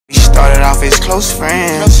off as close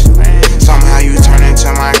friends. Somehow you turn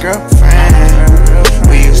into my girlfriend.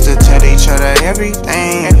 We used to tell each other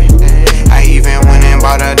everything. I even went and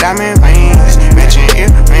bought her diamond rings, matching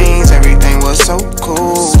earrings. Everything was so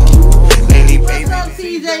cool. Lately, baby. What's up,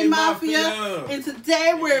 TJ Mafia? And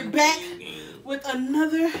today we're back with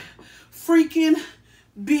another freaking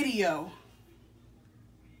video.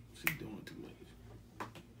 She's doing too much.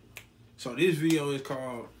 So this video is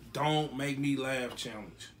called "Don't Make Me Laugh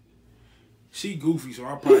Challenge." She goofy, so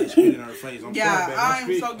I'll probably spit in her face. I'm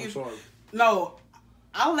sorry. No,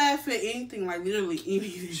 I laugh at anything, like literally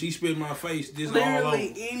anything. She spit in my face. This literally all over.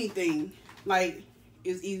 Anything. Like,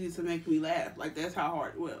 it's easy to make me laugh. Like, that's how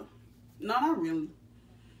hard. Well, no, not really.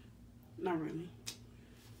 Not really.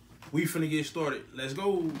 We finna get started. Let's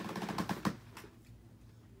go.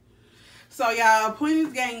 So, y'all, point of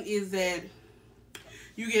this game is that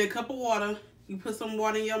you get a cup of water. You put some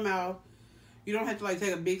water in your mouth. You don't have to, like,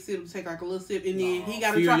 take a big sip. Take, like, a little sip. And then he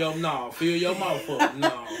got to try. Fill your mouth up.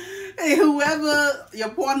 No. And whoever, your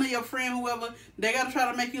partner, your friend, whoever, they got to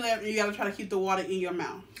try to make you laugh. And you got to try to keep the water in your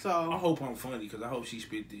mouth. So I hope I'm funny because I hope she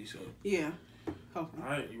spit these. So. Yeah. Hopefully. All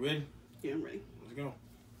right. You ready? Yeah, I'm ready. Let's go.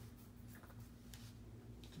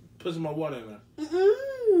 Put some more water in there.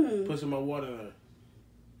 Put some more water in there.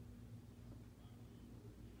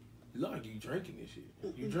 You look like you drinking this shit.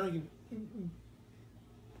 You drinking?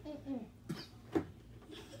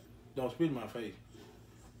 Don't spit in my face.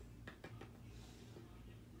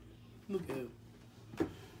 Look at him.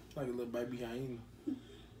 Like a little baby hyena.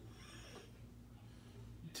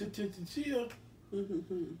 Chill.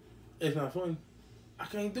 It's not funny. I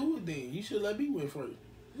can't do it then. You should let me win first.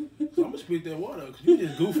 So I'm going to spit that water because you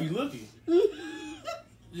just goofy looking.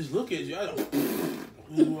 Just look at you.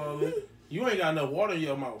 You ain't got enough water in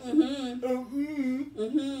your mouth. Look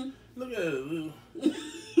at it.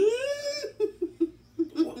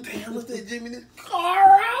 What the hell is that, Jimmy? This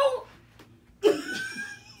car out?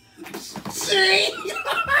 See?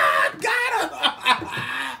 Got him.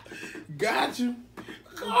 Got you.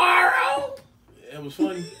 Car out. That was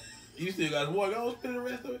funny. You still got to walk. I was spinning the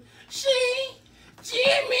rest of it. See?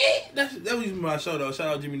 Jimmy. That was my show, though.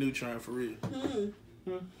 Shout out Jimmy Neutron, for real.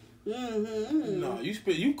 No, you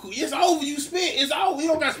spit. It's over. You spit. It's over. You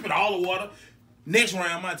don't got to spit all the water. Next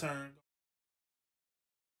round, my turn.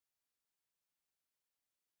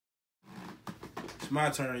 My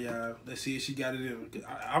turn, y'all. Let's see if she got it in.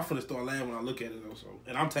 I'm finna start laughing when I look at it, though. So,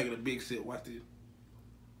 and I'm taking a big sip. Watch this.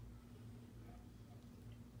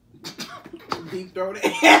 Deep throat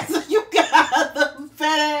ass. You got the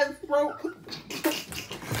fat ass throat.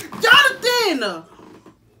 Jonathan!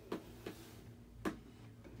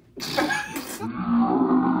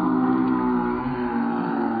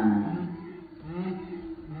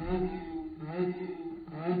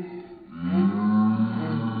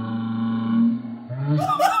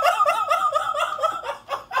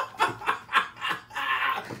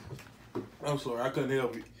 I'm sorry, I couldn't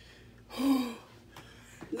help it.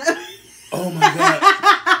 Oh my God.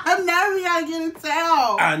 Now we gotta get a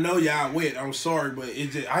towel. I know y'all wet. I'm sorry, but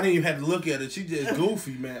it just I didn't even have to look at it. She just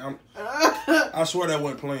goofy, man. I swear that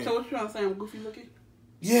wasn't playing. So what you trying to say? I'm goofy looking?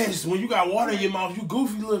 Yes, when you got water in your mouth, you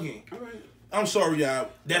goofy looking. All right. I'm sorry, y'all.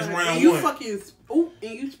 That's round and you one.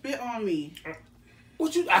 And you spit on me.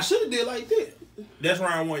 I should have did like that. That's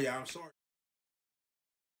round one, y'all. I'm sorry.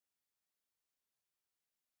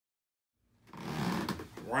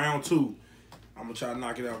 Round two. I'm gonna try to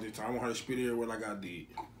knock it out this time. I want her to spit everywhere like I did.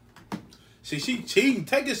 See, she cheating.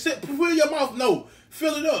 Take a sip. Fill your mouth. No.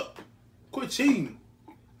 Fill it up. Quit cheating.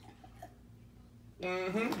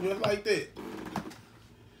 Just like that.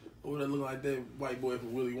 Or that look like that white boy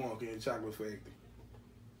from Willy Wonka in Chocolate Factory.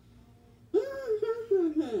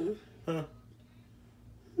 Huh?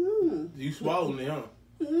 You swallowing it, huh?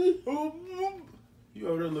 You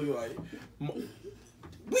over there looking like...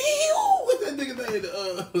 What's that nigga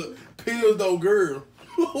name? Pills though, girl.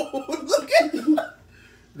 Look at him.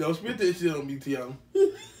 Don't spit that shit on me, Tiona.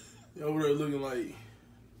 You over there looking like.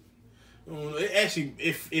 It actually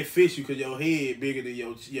it fits you because your head bigger than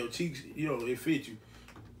your cheeks. You know it fits you.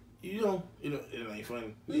 It ain't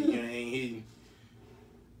funny. You ain't hitting.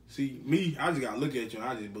 See me, I just gotta look at you and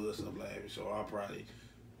I just bust up laughing. So I'll probably.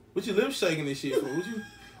 What your lips shaking and shit for? What you?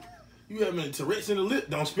 You having Tourette's in the lip?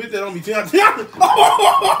 Don't spit that on me, Tiona.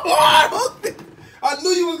 I knew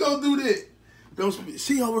you was gonna do that. Don't spit.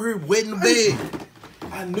 She over here wet in the bed.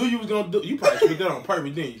 I knew you was gonna do. You probably spit that on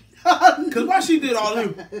purpose, didn't you? Cause why she did all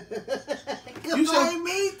them? You said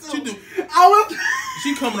me too. She do. I was.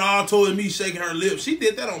 She coming all towards me, shaking her lips. She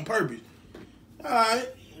did that on purpose. All right,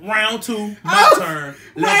 round two, my turn.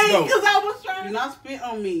 Let's go. Cause I was trying. Do not spit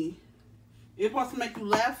on me. It's supposed to make you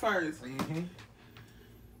laugh first. Mm-hmm.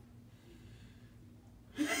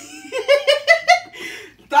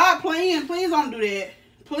 Stop playing. Please don't do that.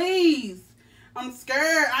 Please. I'm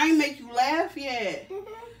scared. I ain't make you laugh yet.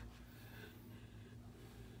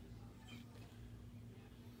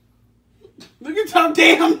 Look at your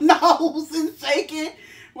damn nose. It's shaking.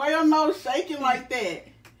 Why your nose shaking like that?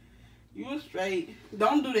 You straight.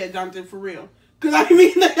 Don't do that, Jonathan, for real. Because I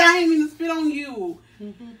ain't mean to spit on you.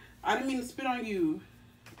 I didn't mean to spit on you.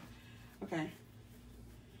 Okay.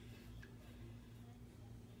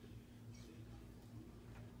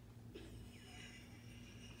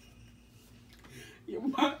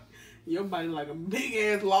 Your body like a big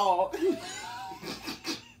ass log.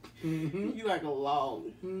 You like a log.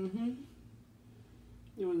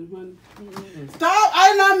 It was funny. Stop! I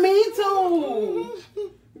did not mean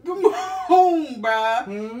to. Come on,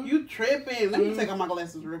 bruh. You tripping. Let me take off my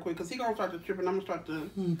glasses real quick, because he gonna start to trip and I'm gonna start to...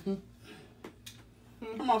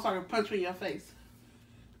 I'm gonna start to punch you in your face.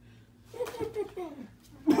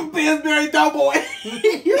 Pillsbury Doughboy.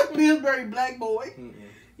 You're a Pillsbury black boy.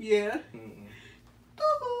 Yeah.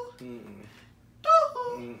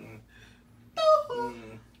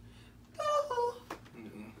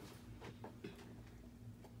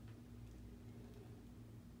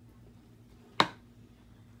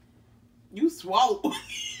 You swallow.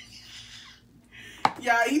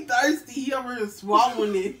 Yeah, he thirsty. He over here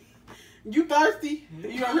swallowing it. You thirsty?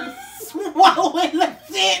 You over here swallowing the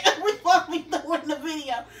shit we supposed to be doing in the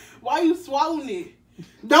video. Why you swallowing it?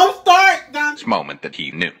 Don't start. This moment that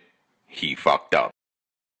he knew he fucked up.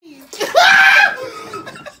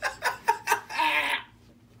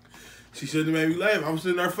 She shouldn't have made me laugh. I was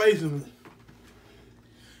sitting there facing me.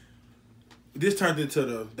 This turned into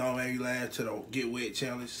the don't make me laugh to the get wet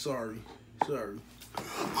challenge. Sorry. I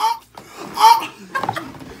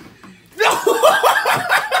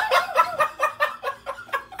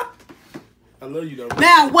love you though.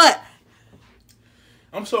 Now what?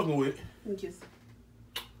 I'm soaking wet. Yes.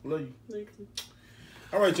 Love you.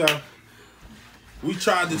 All right, y'all. We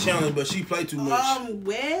tried the challenge, but she played too much. I'm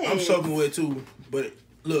wet. I'm soaking wet too. But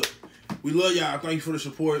look, we love y'all. Thank you for the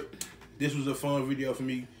support. This was a fun video for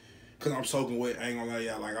me. Cause I'm soaking wet. I ain't gonna lie to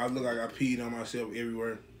y'all. Like I look like I peed on myself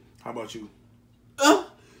everywhere. How about you?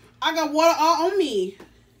 I got water all on me.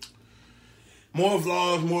 More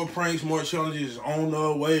vlogs, more pranks, more challenges on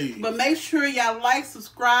the way. But make sure y'all like,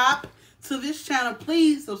 subscribe to this channel.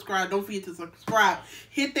 Please subscribe. Don't forget to subscribe.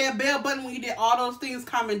 Hit that bell button when you did all those things.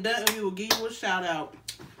 Comment done, and we will give you a shout out.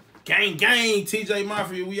 Gang, TJ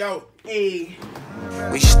Mafia, we out. Hey.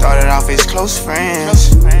 We started off as close friends.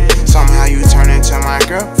 Somehow you turned into my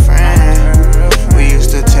girlfriend. We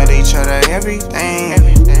used to tell each other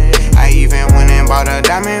everything. I even went and bought a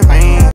diamond ring.